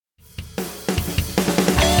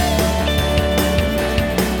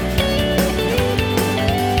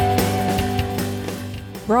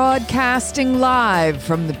Broadcasting live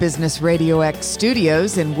from the Business Radio X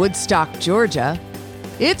studios in Woodstock, Georgia,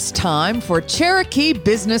 it's time for Cherokee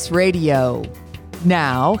Business Radio.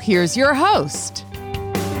 Now, here's your host.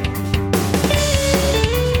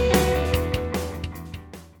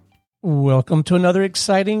 Welcome to another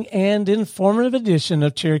exciting and informative edition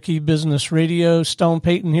of Cherokee Business Radio. Stone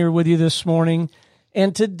Payton here with you this morning.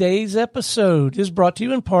 And today's episode is brought to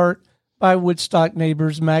you in part by Woodstock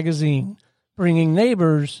Neighbors Magazine, bringing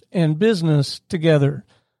neighbors and business together.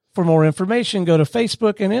 For more information, go to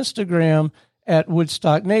Facebook and Instagram at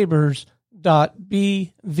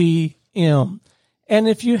woodstockneighbors.bvm. And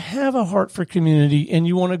if you have a heart for community and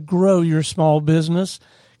you want to grow your small business,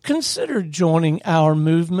 consider joining our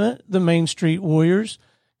movement, the Main Street Warriors.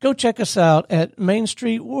 Go check us out at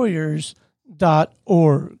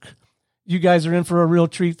mainstreetwarriors.org. You guys are in for a real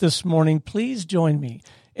treat this morning. Please join me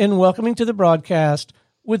in welcoming to the broadcast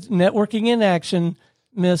with Networking in Action,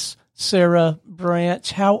 Miss Sara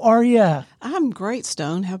Branch. How are you? I'm great,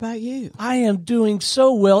 Stone. How about you? I am doing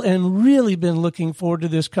so well and really been looking forward to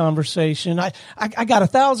this conversation. I got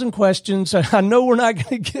 1,000 questions. I know we're not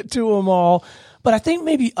going to get to them all, but I think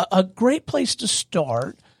maybe a great place to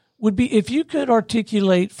start would be if you could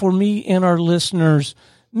articulate for me and our listeners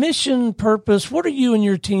mission, purpose. What are you and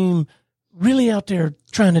your team really out there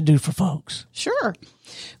trying to do for folks? Sure.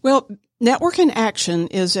 Well, Network in Action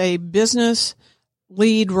is a business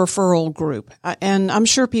lead referral group. And I'm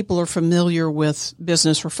sure people are familiar with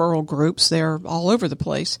business referral groups. They're all over the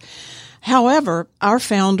place. However, our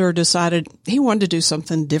founder decided he wanted to do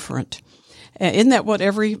something different. Isn't that what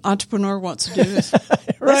every entrepreneur wants to do? Right.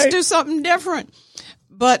 Let's do something different.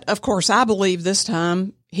 But of course, I believe this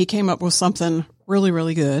time he came up with something really,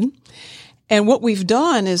 really good. And what we've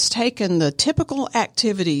done is taken the typical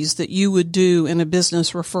activities that you would do in a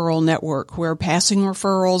business referral network, where passing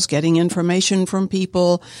referrals, getting information from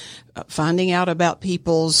people, finding out about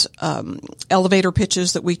people's elevator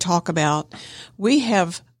pitches that we talk about. We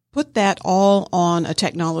have put that all on a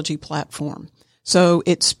technology platform. So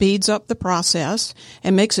it speeds up the process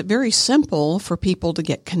and makes it very simple for people to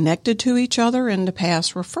get connected to each other and to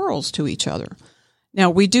pass referrals to each other. Now,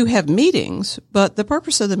 we do have meetings, but the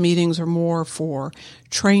purpose of the meetings are more for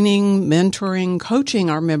training, mentoring, coaching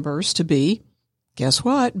our members to be, guess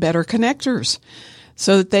what, better connectors.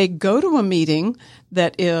 So that they go to a meeting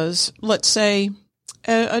that is, let's say,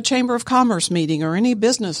 a Chamber of Commerce meeting or any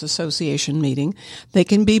business association meeting. They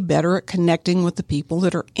can be better at connecting with the people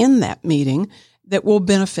that are in that meeting that will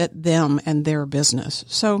benefit them and their business.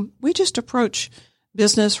 So we just approach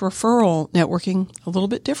business referral networking a little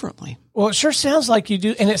bit differently. Well, it sure sounds like you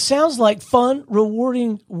do, and it sounds like fun,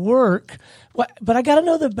 rewarding work. But I got to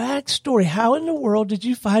know the backstory. How in the world did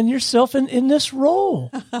you find yourself in this role?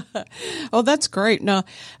 Oh, that's great. No,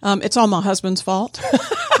 it's all my husband's fault.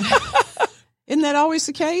 Isn't that always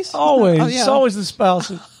the case? Always. Oh, yeah. It's always the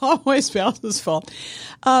spouse's. Always spouse's fault.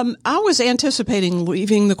 I was anticipating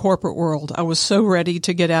leaving the corporate world. I was so ready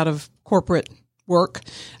to get out of corporate work.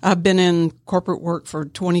 I've been in corporate work for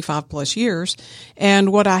 25 plus years.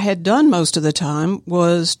 And what I had done most of the time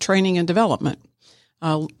was training and development.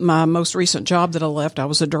 My most recent job that I left, I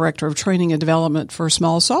was a director of training and development for a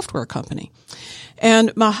small software company.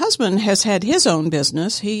 And my husband has had his own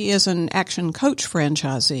business. He is an Action Coach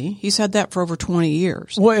franchisee. He's had that for over 20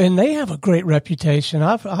 years. Well, and they have a great reputation.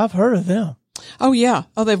 I've heard of them. Oh, yeah.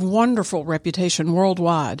 Oh, they have wonderful reputation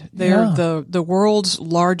worldwide. They're the world's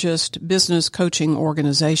largest business coaching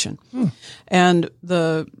organization. And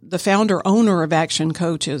the founder owner of Action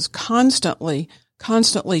Coach is constantly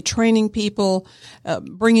training people,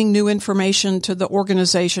 bringing new information to the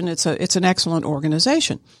organization. It's an excellent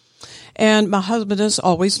organization. And my husband is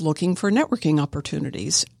always looking for networking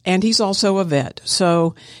opportunities. And he's also a vet.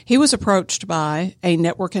 So he was approached by a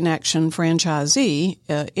Network in Action franchisee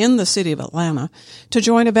in the city of Atlanta to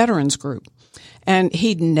join a veterans group. And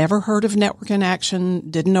he'd never heard of Network in Action,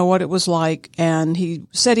 didn't know what it was like, and he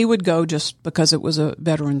said he would go just because it was a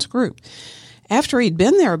veterans group. After he'd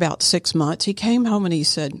been there about 6 months, he came home and he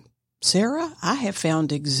said, "Sara, I have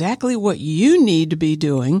found exactly what you need to be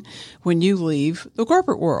doing when you leave the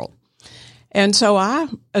corporate world." And so I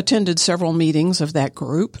attended several meetings of that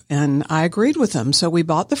group, and I agreed with them. So we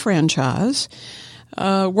bought the franchise,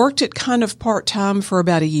 worked it kind of part-time for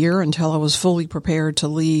about a year until I was fully prepared to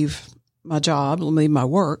leave my job, leave my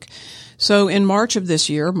work. So in March of this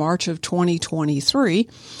year, March of 2023,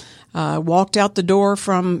 I walked out the door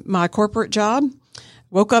from my corporate job,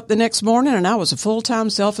 woke up the next morning, and I was a full-time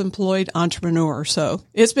self-employed entrepreneur. So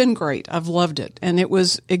it's been great. I've loved it. And it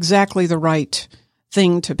was exactly the right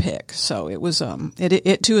thing to pick. So it was,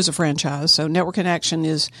 it too is a franchise. So Network in Action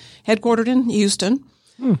is headquartered in Houston.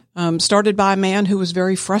 Started by a man who was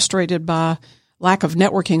very frustrated by lack of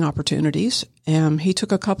networking opportunities. And he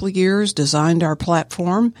took a couple of years, designed our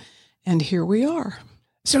platform, and here we are.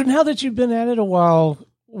 So now that you've been at it a while,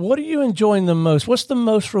 what are you enjoying the most? What's the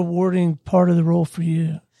most rewarding part of the role for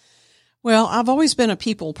you? Well, I've always been a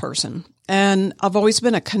people person, and I've always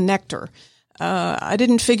been a connector. I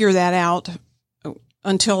didn't figure that out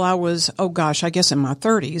until I was, I guess in my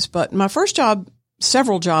 30s. But my first job,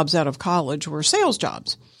 several jobs out of college, were sales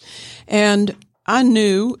jobs. And I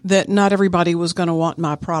knew that not everybody was going to want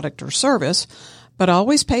my product or service, but I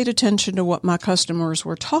always paid attention to what my customers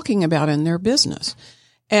were talking about in their business.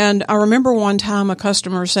 And I remember one time a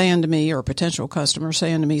customer saying to me, or a potential customer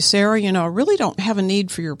saying to me, Sarah, I really don't have a need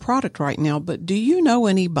for your product right now, but do you know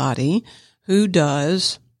anybody who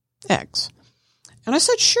does X? And I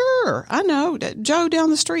said, sure, I know Joe down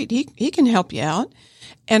the street. He can help you out.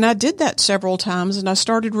 And I did that several times, and I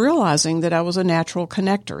started realizing that I was a natural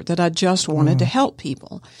connector, that I just wanted to help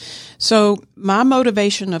people. So my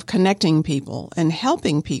motivation of connecting people and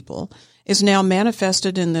helping people is now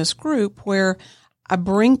manifested in this group where I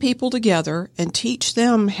bring people together and teach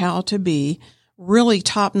them how to be really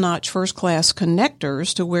top-notch, first-class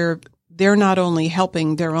connectors to where they're not only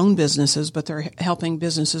helping their own businesses, but they're helping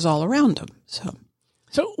businesses all around them.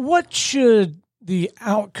 So what should the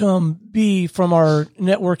outcome be from our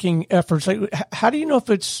networking efforts? Like, how do you know if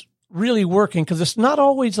it's really working? Because it's not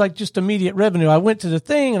always like just immediate revenue. I went to the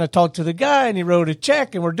thing and I talked to the guy and he wrote a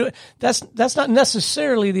check and we're doing that's not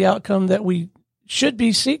necessarily the outcome that we should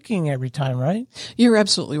be seeking every time, right? You're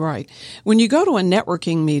absolutely right. When you go to a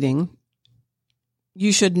networking meeting,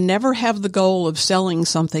 you should never have the goal of selling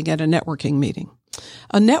something at a networking meeting.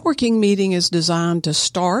 A networking meeting is designed to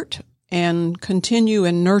start and continue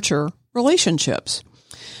and nurture relationships.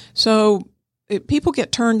 So people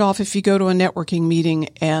get turned off if you go to a networking meeting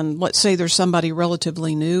and let's say there's somebody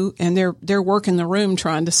relatively new and they're working the room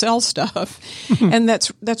trying to sell stuff. And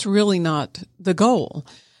that's really not the goal.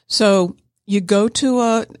 So you go to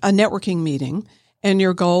a networking meeting and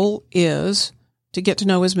your goal is to get to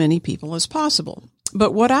know as many people as possible.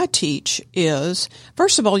 But what I teach is,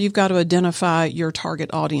 first of all, you've got to identify your target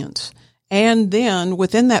audience. And then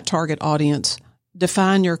within that target audience,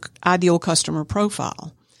 define your ideal customer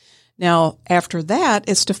profile. Now, after that,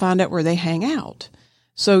 it's to find out where they hang out.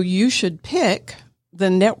 So you should pick the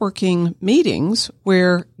networking meetings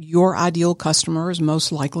where your ideal customer is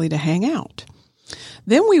most likely to hang out.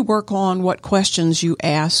 Then we work on what questions you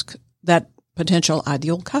ask that potential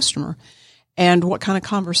ideal customer and what kind of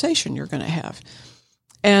conversation you're going to have.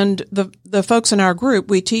 And the folks in our group,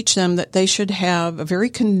 we teach them that they should have a very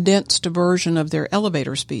condensed version of their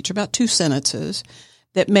elevator speech, about 2 sentences,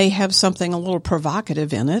 that may have something a little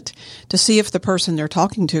provocative in it to see if the person they're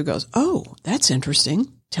talking to goes, oh, that's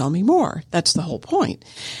interesting. Tell me more. That's the whole point.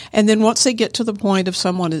 And then once they get to the point of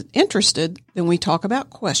someone is interested, then we talk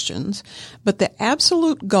about questions. But the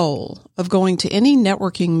absolute goal of going to any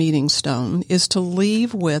networking meeting, Stone, is to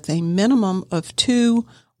leave with a minimum of 2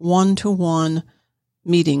 one-to-one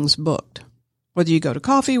meetings booked. Whether you go to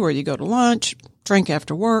coffee, whether you go to lunch, drink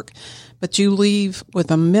after work, but you leave with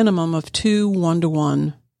a minimum of 2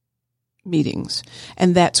 one-to-one meetings.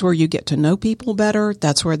 And that's where you get to know people better.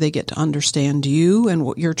 That's where they get to understand you and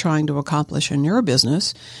what you're trying to accomplish in your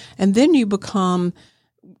business. And then you become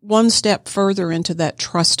one step further into that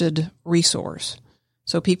trusted resource.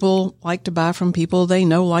 So people like to buy from people they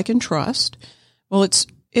know, like, and trust. Well,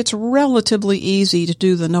 it's relatively easy to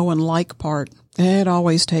do the know and like part. It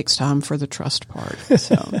always takes time for the trust part.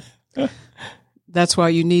 So that's why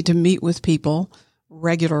you need to meet with people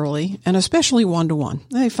regularly and especially one-to-one.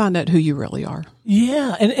 They find out who you really are.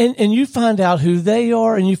 Yeah. And you find out who they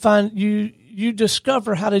are and you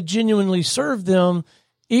discover how to genuinely serve them,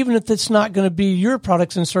 even if it's not going to be your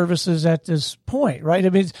products and services at this point, right? I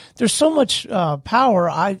mean, there's so much power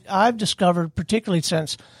I've discovered, particularly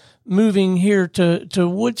since moving here to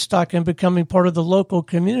Woodstock and becoming part of the local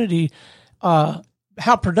community,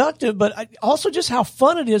 how productive, but also just how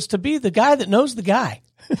fun it is to be the guy that knows the guy,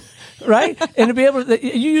 right? And to be able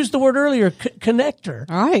to, you used the word earlier, connector.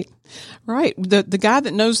 Right. The guy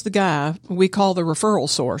that knows the guy, we call the referral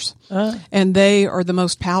source. And they are the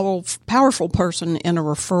most powerful person in a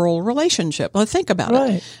referral relationship. Well, think about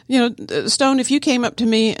it. You know, Stone, if you came up to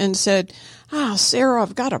me and said, Sarah,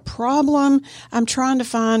 I've got a problem. I'm trying to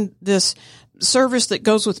find this service that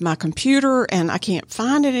goes with my computer and I can't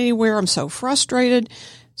find it anywhere. I'm so frustrated.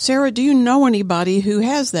 Sarah, do you know anybody who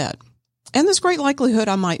has that? And there's great likelihood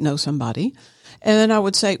I might know somebody. And then I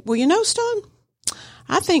would say, well, you know, Stone,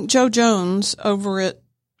 I think Joe Jones over at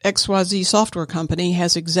XYZ Software Company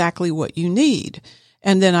has exactly what you need.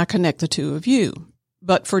 And then I connect the two of you.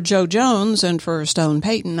 But for Joe Jones and for Stone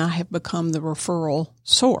Payton, I have become the referral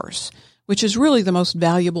source, which is really the most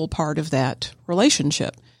valuable part of that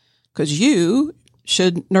relationship, because you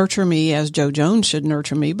should nurture me as Joe Jones should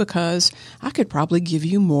nurture me, because I could probably give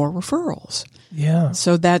you more referrals. Yeah.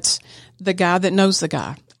 So that's the guy that knows the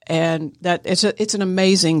guy. And that it's an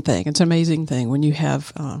amazing thing. It's an amazing thing when you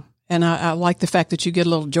have, and I like the fact that you get a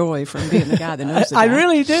little joy from being the guy that knows the guy. I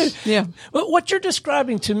really do. Yeah. But what you're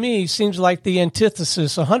describing to me seems like the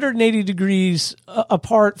antithesis, 180 degrees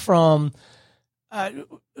apart from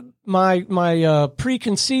my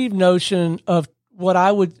preconceived notion of what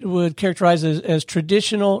I would characterize as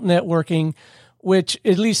traditional networking, which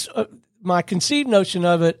at least my conceived notion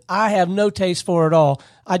of it, I have no taste for at all.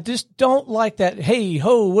 I just don't like that. Hey,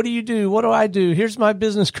 ho, what do you do? What do I do? Here's my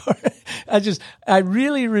business card. I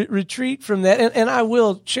really retreat from that. And I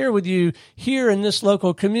will share with you here in this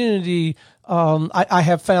local community, I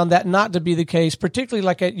have found that not to be the case, particularly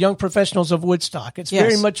like at Young Professionals of Woodstock. It's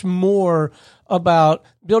very much more about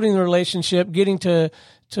building the relationship, getting to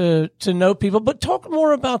know people, but talk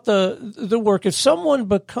more about the work. If someone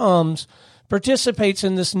participates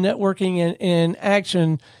in this networking and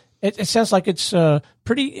action, it sounds like it's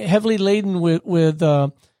pretty heavily laden with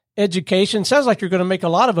education. Sounds like you're going to make a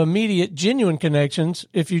lot of immediate, genuine connections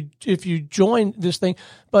if you join this thing.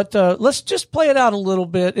 But let's just play it out a little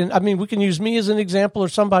bit. And I mean, we can use me as an example or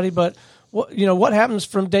somebody. But what happens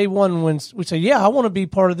from day one when we say, "Yeah, I want to be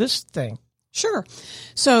part of this thing"? Sure.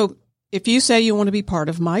 So if you say you want to be part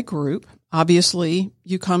of my group, obviously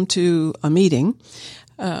you come to a meeting.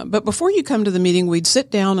 But before you come to the meeting, we'd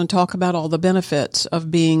sit down and talk about all the benefits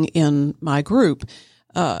of being in my group.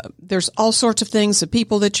 There's all sorts of things, the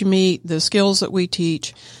people that you meet, the skills that we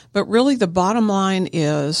teach. But really the bottom line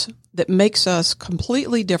is that makes us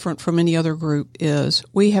completely different from any other group is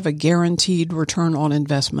we have a guaranteed return on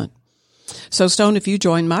investment. So Stone, if you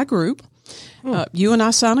join my group, you and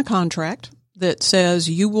I sign a contract that says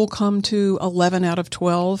you will come to 11 out of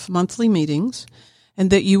 12 monthly meetings, and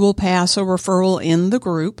that you will pass a referral in the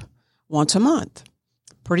group once a month.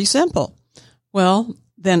 Pretty simple. Well,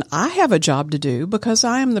 then I have a job to do because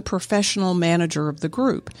I am the professional manager of the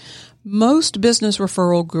group. Most business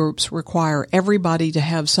referral groups require everybody to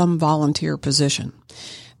have some volunteer position.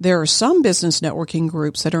 There are some business networking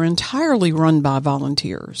groups that are entirely run by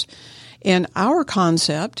volunteers. In our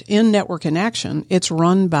concept, in Network in Action, it's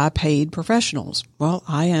run by paid professionals. Well,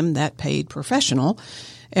 I am that paid professional.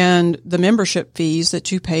 And the membership fees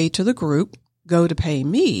that you pay to the group go to pay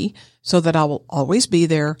me so that I will always be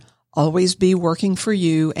there, always be working for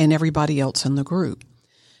you and everybody else in the group.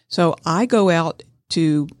 So I go out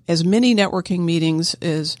to as many networking meetings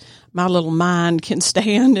as my little mind can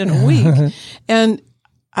stand in a week. And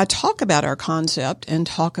I talk about our concept and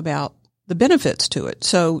talk about the benefits to it.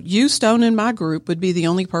 So you, Stone, in my group would be the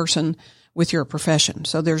only person with your profession.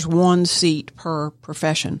 So there's one seat per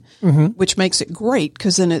profession, which makes it great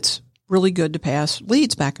because then it's really good to pass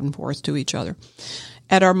leads back and forth to each other.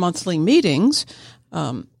 At our monthly meetings,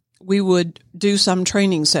 we would do some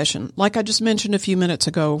training session. Like I just mentioned a few minutes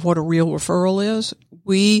ago, what a real referral is.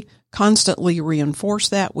 We constantly reinforce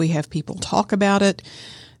that. We have people talk about it.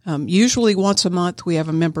 Usually once a month, we have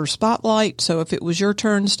a member spotlight. So if it was your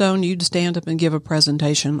turn, Stone, you'd stand up and give a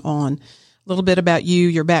presentation on a little bit about you,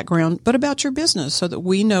 your background, but about your business so that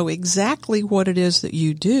we know exactly what it is that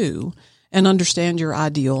you do and understand your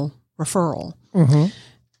ideal referral.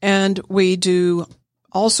 And we do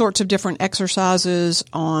all sorts of different exercises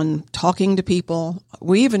on talking to people.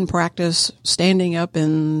 We even practice standing up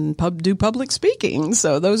and do public speaking.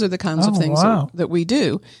 So those are the kinds of things that we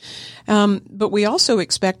do. But we also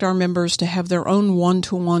expect our members to have their own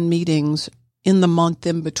one-to-one meetings in the month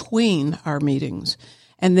in between our meetings,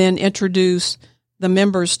 and then introduce the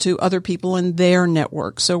members to other people in their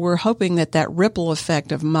network. So we're hoping that that ripple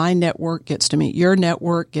effect of my network gets to meet your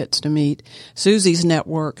network, gets to meet Susie's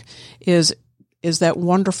network, is that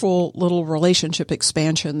wonderful little relationship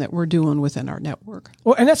expansion that we're doing within our network.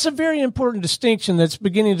 Well, and that's a very important distinction that's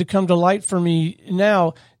beginning to come to light for me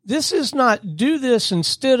now. This is not do this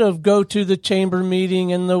instead of go to the chamber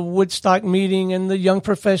meeting and the Woodstock meeting and the young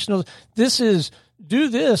professionals. This is do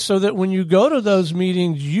this so that when you go to those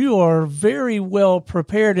meetings, you are very well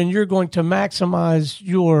prepared and you're going to maximize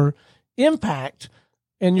your impact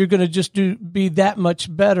and you're going to just be that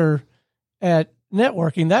much better at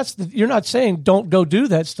networking. You're not saying don't go do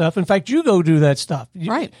that stuff. In fact, you go do that stuff.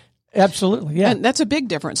 Right. Absolutely. Yeah. And that's a big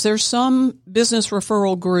difference. There's some business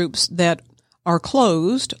referral groups that are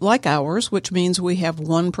closed like ours, which means we have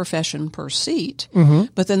one profession per seat.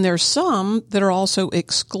 But then there's some that are also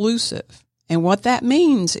exclusive. And what that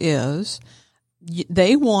means is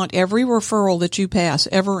they want every referral that you pass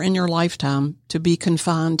ever in your lifetime to be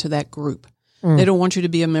confined to that group. They don't want you to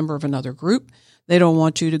be a member of another group. They don't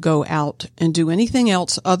want you to go out and do anything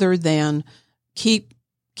else other than keep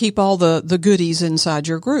all the goodies inside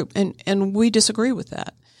your group. And we disagree with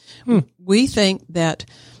that. We think that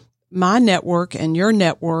my network and your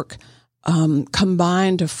network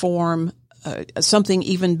combine to form something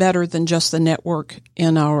even better than just the network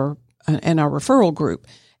in our referral group.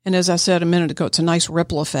 And as I said a minute ago, it's a nice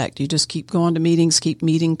ripple effect. You just keep going to meetings, keep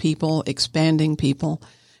meeting people, expanding people.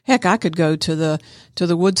 Heck, I could go to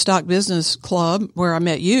the Woodstock Business Club where I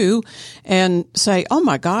met you and say, "Oh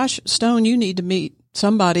my gosh, Stone, you need to meet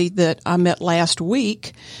somebody that I met last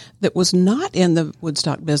week that was not in the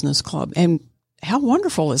Woodstock Business Club." And how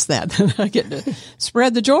wonderful is that? I get to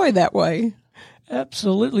spread the joy that way.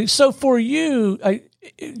 Absolutely. So for you,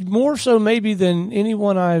 more so maybe than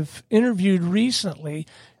anyone I've interviewed recently,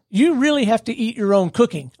 you really have to eat your own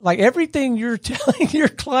cooking. Like everything you're telling your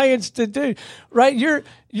clients to do, right?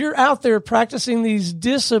 You're out there practicing these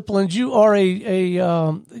disciplines. You are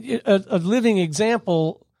a living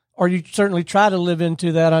example, or you certainly try to live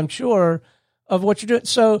into that, I'm sure, of what you're doing.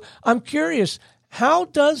 So I'm curious, how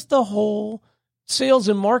does the whole sales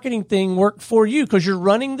and marketing thing work for you? Because you're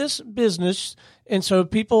running this business, and so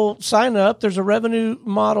people sign up. There's a revenue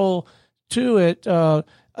model to it. I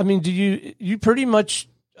mean, do you pretty much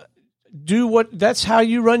do that's how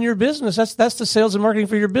you run your business? That's the sales and marketing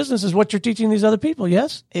for your business is what you're teaching these other people,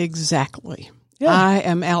 yes? Exactly. Yeah. I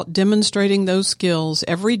am out demonstrating those skills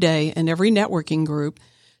every day in every networking group.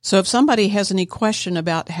 So if somebody has any question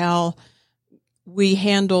about how we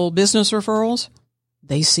handle business referrals,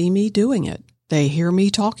 they see me doing it. They hear me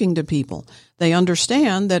talking to people. They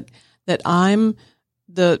understand that I'm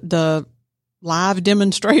the live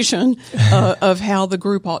demonstration of how the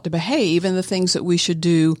group ought to behave and the things that we should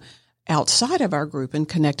do outside of our group and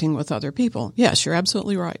connecting with other people. Yes, you're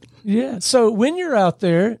absolutely right. Yeah. So when you're out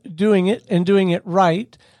there doing it and doing it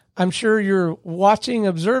right, I'm sure you're watching,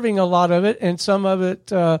 observing a lot of it, and some of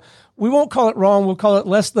it, we won't call it wrong, we'll call it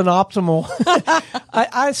less than optimal.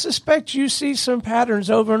 I suspect you see some patterns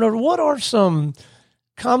over and over. What are some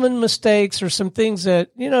common mistakes or some things that,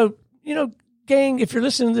 gang, if you're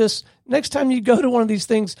listening to this, next time you go to one of these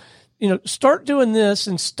things, start doing this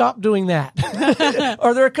and stop doing that.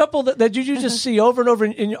 Are there a couple that you just see over and over?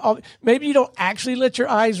 And maybe you don't actually let your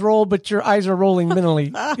eyes roll, but your eyes are rolling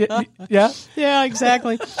mentally. Yeah? Yeah,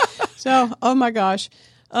 exactly. So, oh my gosh.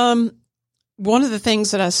 One of the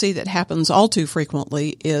things that I see that happens all too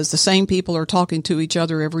frequently is the same people are talking to each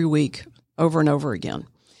other every week over and over again.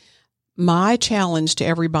 My challenge to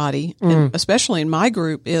everybody, and especially in my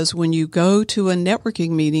group, is when you go to a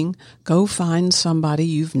networking meeting, go find somebody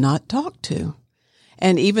you've not talked to.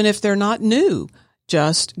 And even if they're not new,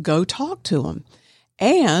 just go talk to them.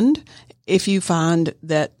 And if you find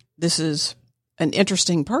that this is an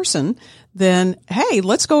interesting person, then, hey,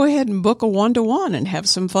 let's go ahead and book a one-to-one and have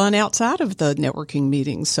some fun outside of the networking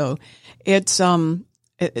meeting. So it's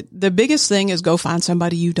the biggest thing is go find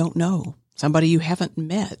somebody you don't know, somebody you haven't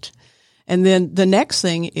met. And then the next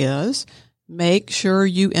thing is make sure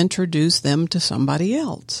you introduce them to somebody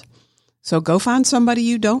else. So go find somebody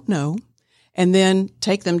you don't know and then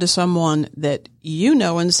take them to someone that you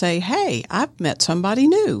know and say, "Hey, I've met somebody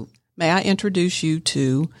new. May I introduce you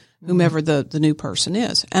to whomever the new person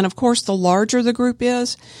is?" And of course, the larger the group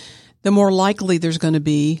is, the more likely there's going to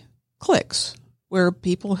be cliques where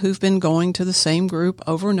people who've been going to the same group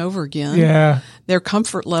over and over again, their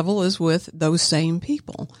comfort level is with those same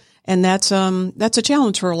people. And that's a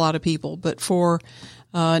challenge for a lot of people, but for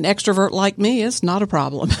an extrovert like me, it's not a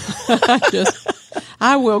problem.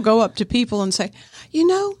 I will go up to people and say,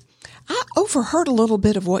 I overheard a little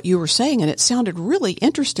bit of what you were saying and it sounded really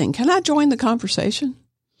interesting. Can I join the conversation?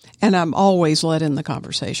 And I'm always let in the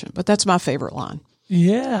conversation, but that's my favorite line.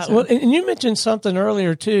 Yeah. So. Well, and you mentioned something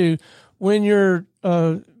earlier too, when you're,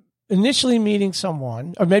 initially meeting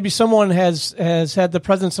someone, or maybe someone has had the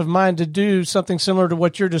presence of mind to do something similar to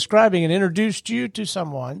what you're describing and introduced you to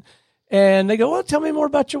someone, and they go, "Well, tell me more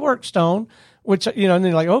about your work, Stone," which, and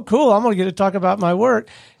they're like, "Oh, cool, I'm going to get to talk about my work."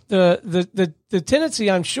 The tendency,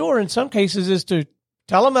 I'm sure, in some cases is to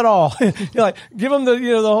tell them it all. Give them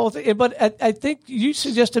the whole thing. But I think you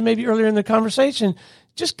suggested maybe earlier in the conversation,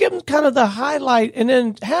 just give them kind of the highlight and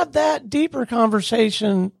then have that deeper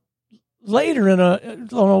conversation later on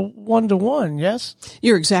a one-to-one, yes?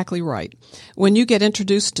 You're exactly right. When you get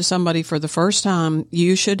introduced to somebody for the first time,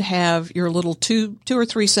 you should have your little two or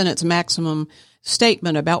three sentence maximum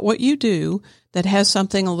statement about what you do that has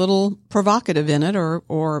something a little provocative in it,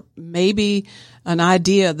 or maybe an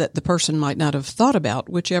idea that the person might not have thought about,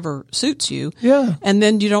 whichever suits you. Yeah. And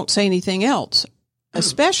then you don't say anything else,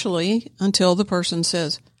 especially until the person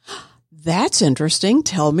says, "That's interesting.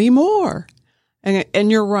 Tell me more." And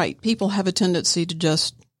you're right. People have a tendency to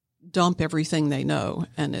just dump everything they know,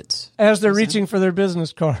 and it's as they're reaching for their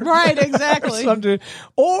business card. Right, exactly.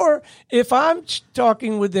 Or if I'm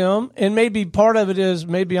talking with them, and maybe part of it is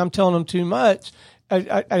maybe I'm telling them too much. And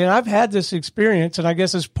I've had this experience, and I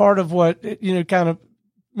guess it's part of what, kind of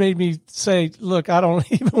made me say, look, I don't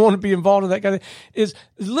even want to be involved in that kind of thing, is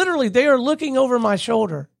literally they are looking over my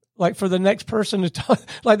shoulder, like for the next person to talk,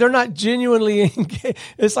 like they're not genuinely engaged.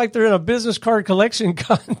 It's like they're in a business card collection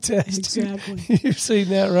contest. Exactly. You've seen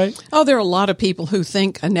that, right? Oh, there are a lot of people who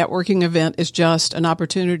think a networking event is just an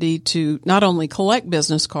opportunity to not only collect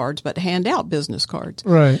business cards, but hand out business cards.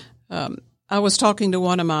 Right. I was talking to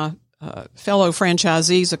one of my fellow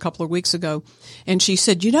franchisees a couple of weeks ago, and she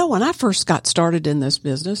said, when I first got started in this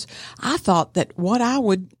business, I thought that what I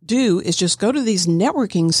would do is just go to these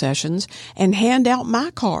networking sessions and hand out my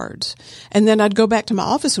cards. And then I'd go back to my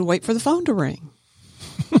office and wait for the phone to ring.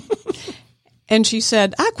 And she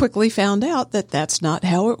said, I quickly found out that that's not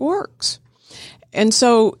how it works. And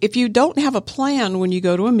so if you don't have a plan when you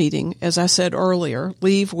go to a meeting, as I said earlier,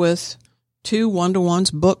 leave with 2 one-to-ones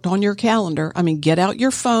booked on your calendar. I mean, get out your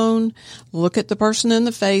phone, look at the person in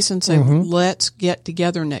the face and say, let's get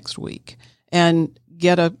together next week, and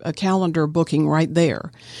get a calendar booking right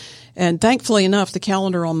there. And thankfully enough, the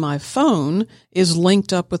calendar on my phone is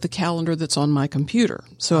linked up with the calendar that's on my computer.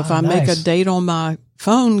 So if I make a date on my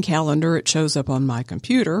phone calendar, it shows up on my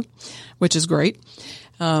computer, which is great.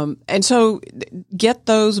 And so get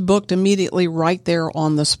those booked immediately right there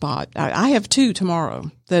on the spot. I have 2 tomorrow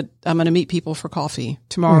that I'm going to meet people for coffee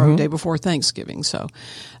tomorrow, day before Thanksgiving. So,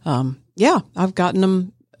 I've gotten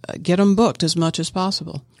them, get them booked as much as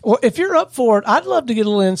possible. Well, if you're up for it, I'd love to get a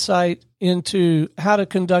little insight into how to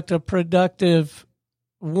conduct a productive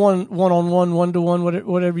one-on-one, one-to-one,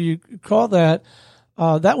 whatever you call that.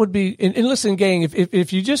 That would be, and listen, gang,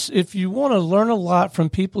 if you want to learn a lot from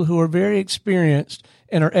people who are very experienced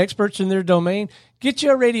and are experts in their domain, get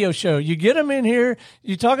you a radio show. You get them in here,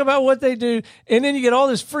 you talk about what they do, and then you get all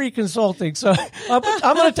this free consulting. So I'm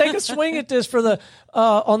going to take a swing at this for the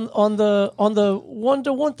on the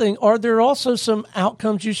one-to-one thing. Are there also some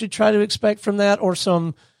outcomes you should try to expect from that, or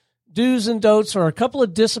some do's and don'ts, or a couple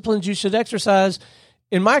of disciplines you should exercise?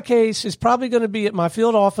 In my case, it's probably going to be at my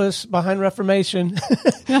field office behind Reformation.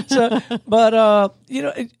 I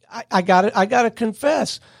got to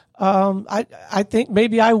confess. I think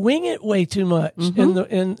maybe I wing it way too much in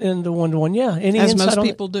the one-to-one. Yeah. As most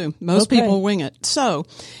people do. Most people wing it. So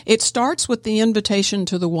it starts with the invitation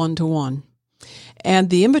to the one-to-one. And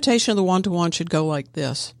the invitation of the one-to-one should go like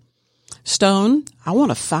this. Stone, I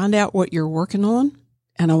want to find out what you're working on,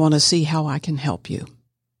 and I want to see how I can help you.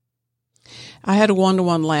 I had a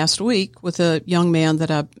one-to-one last week with a young man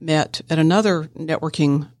that I met at another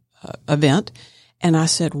networking event, and I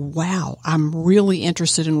said, wow, I'm really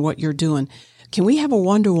interested in what you're doing. Can we have a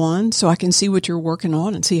one-to-one so I can see what you're working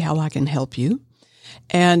on and see how I can help you?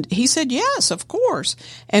 And he said, yes, of course.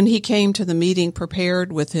 And he came to the meeting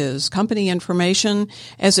prepared with his company information.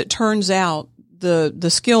 As it turns out,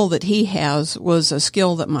 the skill that he has was a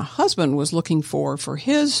skill that my husband was looking for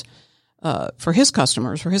his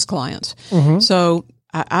customers, for his clients. So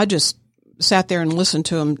I just sat there and listened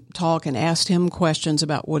to him talk and asked him questions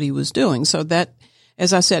about what he was doing. So that,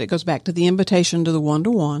 as I said, it goes back to the invitation to the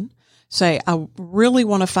one-to-one. Say, I really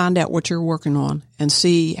want to find out what you're working on and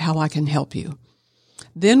see how I can help you.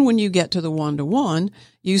 Then when you get to the one-to-one,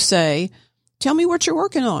 you say, tell me what you're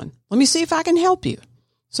working on. Let me see if I can help you.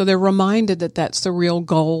 So they're reminded that that's the real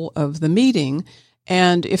goal of the meeting.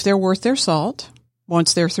 And if they're worth their salt,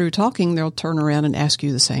 once they're through talking, they'll turn around and ask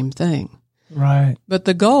you the same thing. Right. But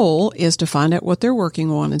the goal is to find out what they're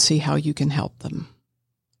working on and see how you can help them.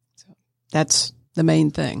 So that's the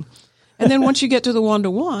main thing. And then once you get to the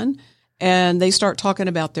one-to-one and they start talking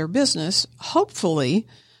about their business, hopefully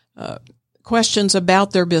questions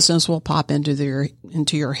about their business will pop into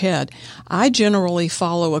your head. I generally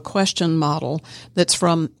follow a question model that's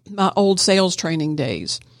from my old sales training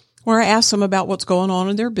days, where I ask them about what's going on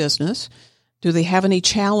in their business. Do they have any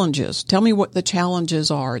challenges? Tell me what the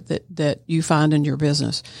challenges are that you find in your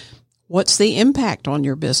business. What's the impact on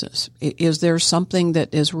your business? Is there something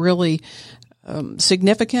that is really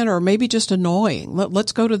significant or maybe just annoying?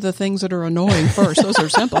 Let's go to the things that are annoying first. Those are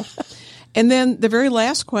simple. And then the very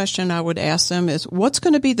last question I would ask them is, what's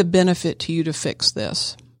going to be the benefit to you to fix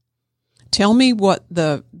this? Tell me what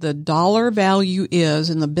the dollar value is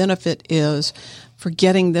and the benefit is for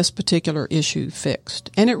getting this particular issue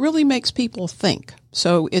fixed. And it really makes people think.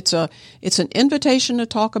 So it's an invitation to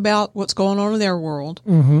talk about what's going on in their world.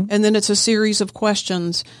 Mm-hmm. And then it's a series of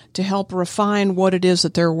questions to help refine what it is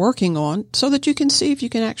that they're working on so that you can see if you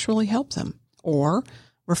can actually help them or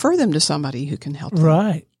refer them to somebody who can help them.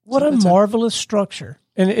 Right. What a marvelous structure.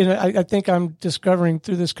 And I think I'm discovering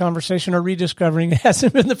through this conversation or rediscovering, it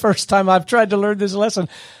hasn't been the first time I've tried to learn this lesson.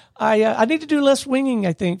 I need to do less winging,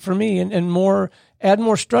 I think, for me, and more, add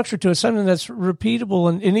more structure to it, something that's repeatable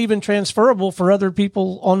and even transferable for other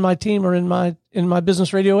people on my team or in my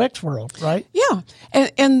Business Radio X world, right? Yeah.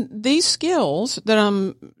 And these skills that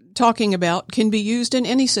I'm talking about can be used in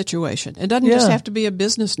any situation. It doesn't just have to be a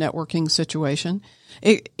business networking situation.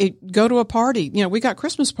 Go to a party. You know, we got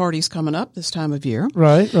Christmas parties coming up this time of year.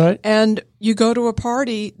 Right. And you go to a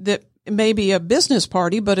party that may be a business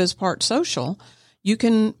party, but is part social. You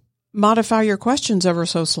can modify your questions ever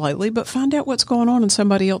so slightly, but find out what's going on in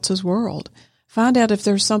somebody else's world. Find out if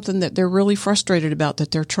there's something that they're really frustrated about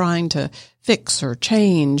that they're trying to fix or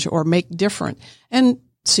change or make different, and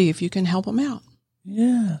see if you can help them out.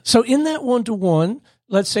 Yeah. So in that one-to-one,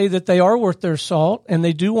 let's say that they are worth their salt and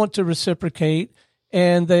they do want to reciprocate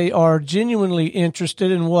and they are genuinely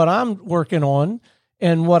interested in what I'm working on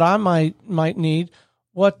and what I might need.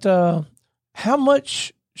 How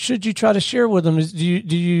much should you try to share with them?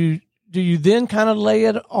 Do you then kind of lay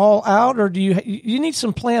it all out, or do you need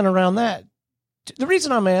some plan around that? The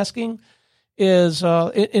reason I'm asking is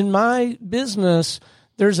in my business,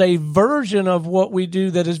 there's a version of what we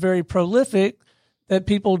do that is very prolific that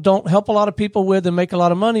people don't help a lot of people with and make a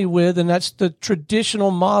lot of money with, and that's the traditional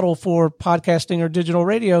model for podcasting or digital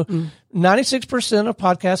radio. 96% of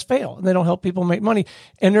podcasts fail, and they don't help people make money.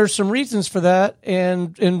 And there's some reasons for that,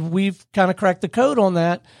 and we've kind of cracked the code on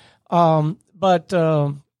that. Now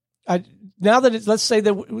that let's say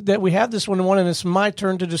that we have this one-on-one, and it's my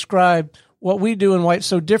turn to describe what we do and why it's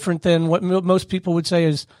so different than what most people would say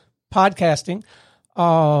is podcasting.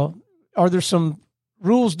 Are there some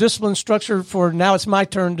rules, discipline, structure for now it's my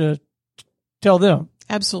turn to tell them?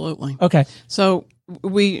 Absolutely. Okay. So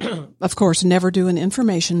we, of course, never do an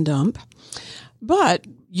information dump, but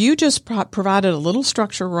you just provided a little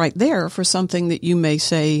structure right there for something that you may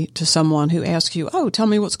say to someone who asks you, oh, tell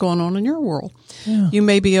me what's going on in your world. Yeah. You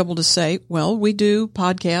may be able to say, well, we do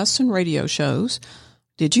podcasts and radio shows.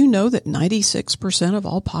 Did you know that 96% of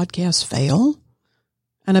all podcasts fail?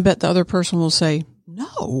 And I bet the other person will say,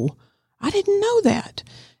 no, I didn't know that.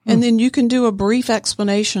 And then you can do a brief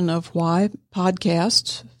explanation of why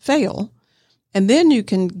podcasts fail. And then you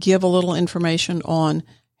can give a little information on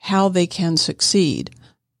how they can succeed.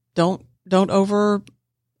 Don't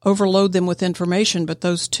overload them with information, but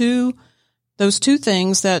those two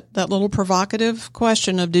things, that little provocative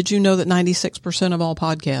question of, did you know that 96% of all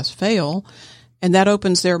podcasts fail? And that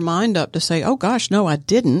opens their mind up to say, oh gosh, no, I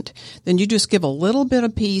didn't. Then you just give a little bit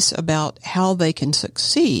of piece about how they can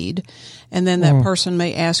succeed. And then that person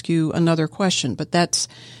may ask you another question. But that's,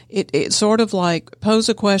 it's sort of like pose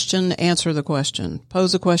a question, answer the question,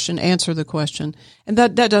 pose a question, answer the question. And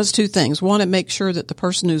that does two things. One, it makes sure that the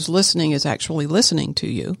person who's listening is actually listening to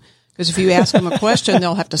you. Because if you ask them a question,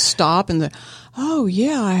 they'll have to stop and oh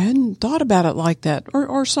yeah, I hadn't thought about it like that,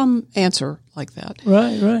 or some answer like that.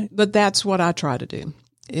 Right. But that's what I try to do,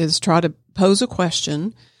 is try to pose a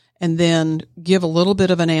question and then give a little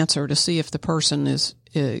bit of an answer to see if the person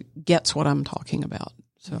gets what I'm talking about.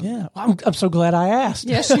 So yeah, I'm so glad I asked.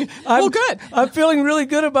 Yes, well, good. I'm feeling really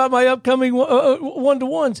good about my upcoming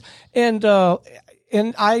one-to-ones, and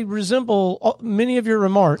I resemble many of your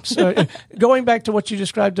remarks. Going back to what you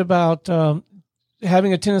described about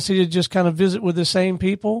having a tendency to just kind of visit with the same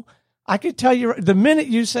people, I could tell you the minute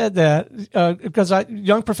you said that, because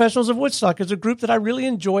Young Professionals of Woodstock is a group that I really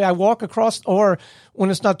enjoy. I walk across, or when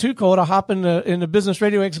it's not too cold, I hop in the Business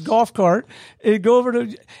Radio X golf cart and go over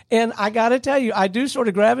to, and I got to tell you, I do sort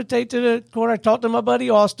of gravitate to the corner. I talked to my buddy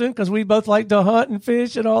Austin because we both like to hunt and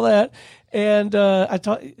fish and all that. And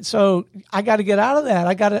so I got to get out of that.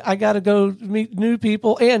 I got to go meet new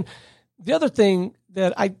people. And the other thing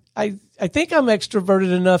that I think I'm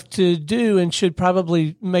extroverted enough to do and should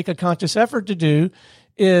probably make a conscious effort to do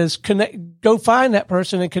is go find that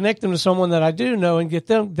person and connect them to someone that I do know and get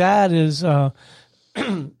them. That is,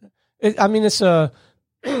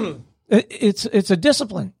 it's a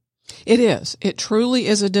discipline. It is. It truly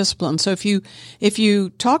is a discipline. So if you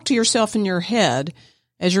talk to yourself in your head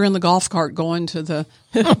as you're in the golf cart going to the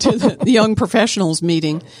Young Professionals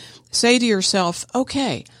meeting, say to yourself,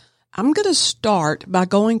 okay, I'm going to start by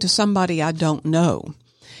going to somebody I don't know.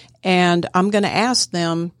 And I'm going to ask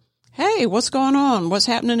them, hey, what's going on? What's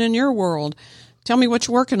happening in your world? Tell me what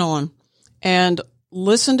you're working on. And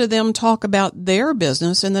listen to them talk about their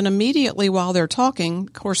business. And then immediately while they're talking,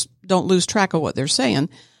 of course, don't lose track of what they're saying.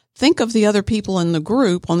 Think of the other people in the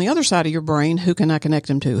group on the other side of your brain. Who can I connect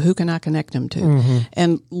them to? Who can I connect them to? Mm-hmm.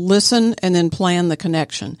 And listen and then plan the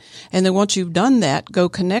connection. And then once you've done that, go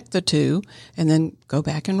connect the two and then go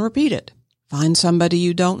back and repeat it. Find somebody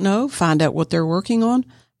you don't know, find out what they're working on,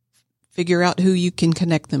 figure out who you can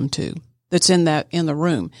connect them to that's in the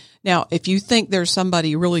room. Now, if you think there's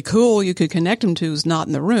somebody really cool you could connect them to who's not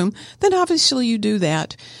in the room, then obviously you do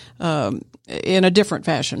that in a different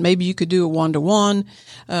fashion. Maybe you could do a one-to-one,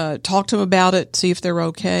 talk to them about it, see if they're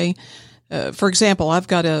okay. For example, I've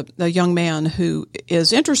got a young man who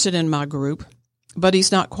is interested in my group, but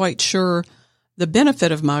he's not quite sure the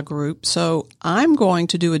benefit of my group. So I'm going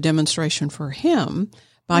to do a demonstration for him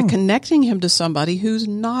by connecting him to somebody who's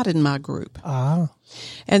not in my group.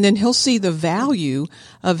 And then he'll see the value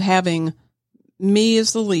of having me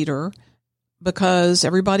as the leader, because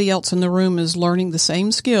everybody else in the room is learning the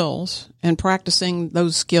same skills and practicing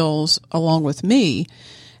those skills along with me.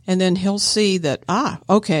 And then he'll see that,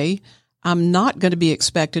 okay, I'm not going to be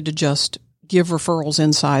expected to just give referrals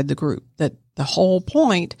inside the group. That the whole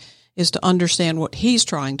point is to understand what he's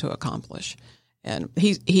trying to accomplish. And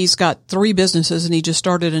he's got 3 businesses, and he just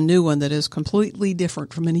started a new one that is completely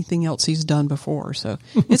different from anything else he's done before. So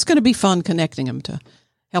it's going to be fun connecting him to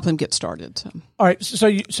help him get started. So. All right. So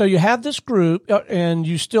you have this group, and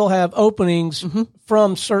you still have openings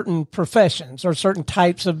from certain professions or certain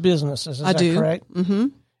types of businesses. Is that correct? Mm-hmm.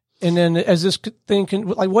 And then as this thing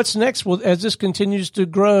what's next? Well, as this continues to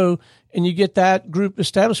grow and you get that group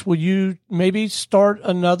established, will you maybe start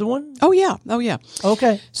another one? Oh yeah.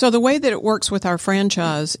 Okay. So the way that it works with our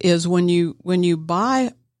franchise is when you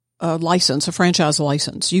buy a franchise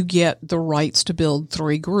license, you get the rights to build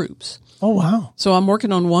 3 groups. Oh, wow. So I'm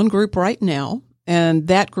working on one group right now, and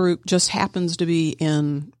that group just happens to be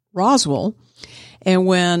in Roswell. And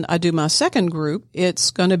when I do my second group,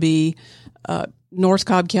 it's going to be North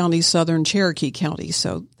Cobb County, Southern Cherokee County.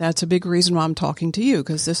 So that's a big reason why I'm talking to you,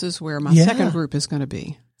 because this is where my second group is going to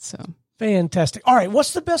be. So fantastic. All right.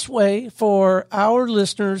 What's the best way for our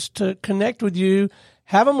listeners to connect with you,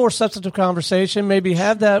 have a more substantive conversation, maybe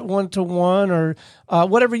have that one-to-one or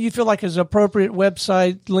whatever you feel like is appropriate,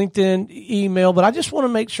 website, LinkedIn, email. But I just want to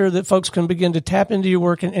make sure that folks can begin to tap into your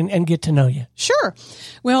work and get to know you. Sure.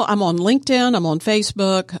 Well, I'm on LinkedIn. I'm on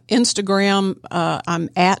Facebook, Instagram. I'm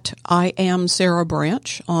at I am Sara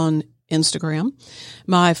Branch on Instagram.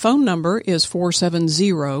 My phone number is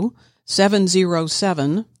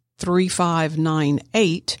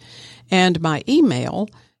 470-707-3598. And my email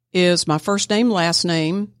is my first name, last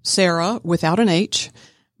name, Sara without an H,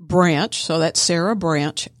 Branch. So that's Sara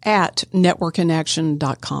Branch at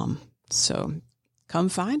networkinaction.com. So come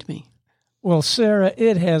find me. Well, Sara,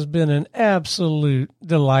 it has been an absolute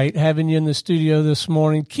delight having you in the studio this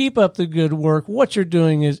morning. Keep up the good work. What you're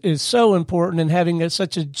doing is so important and having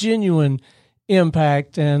such a genuine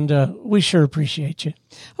impact. And we sure appreciate you.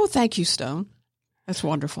 Oh, thank you, Stone. That's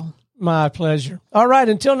wonderful. My pleasure. All right.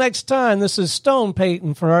 Until next time, this is Stone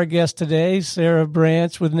Payton for our guest today, Sara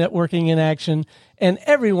Branch with Networking in Action, and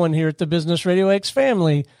everyone here at the Business Radio X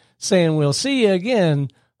family saying we'll see you again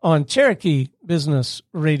on Cherokee Business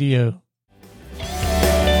Radio.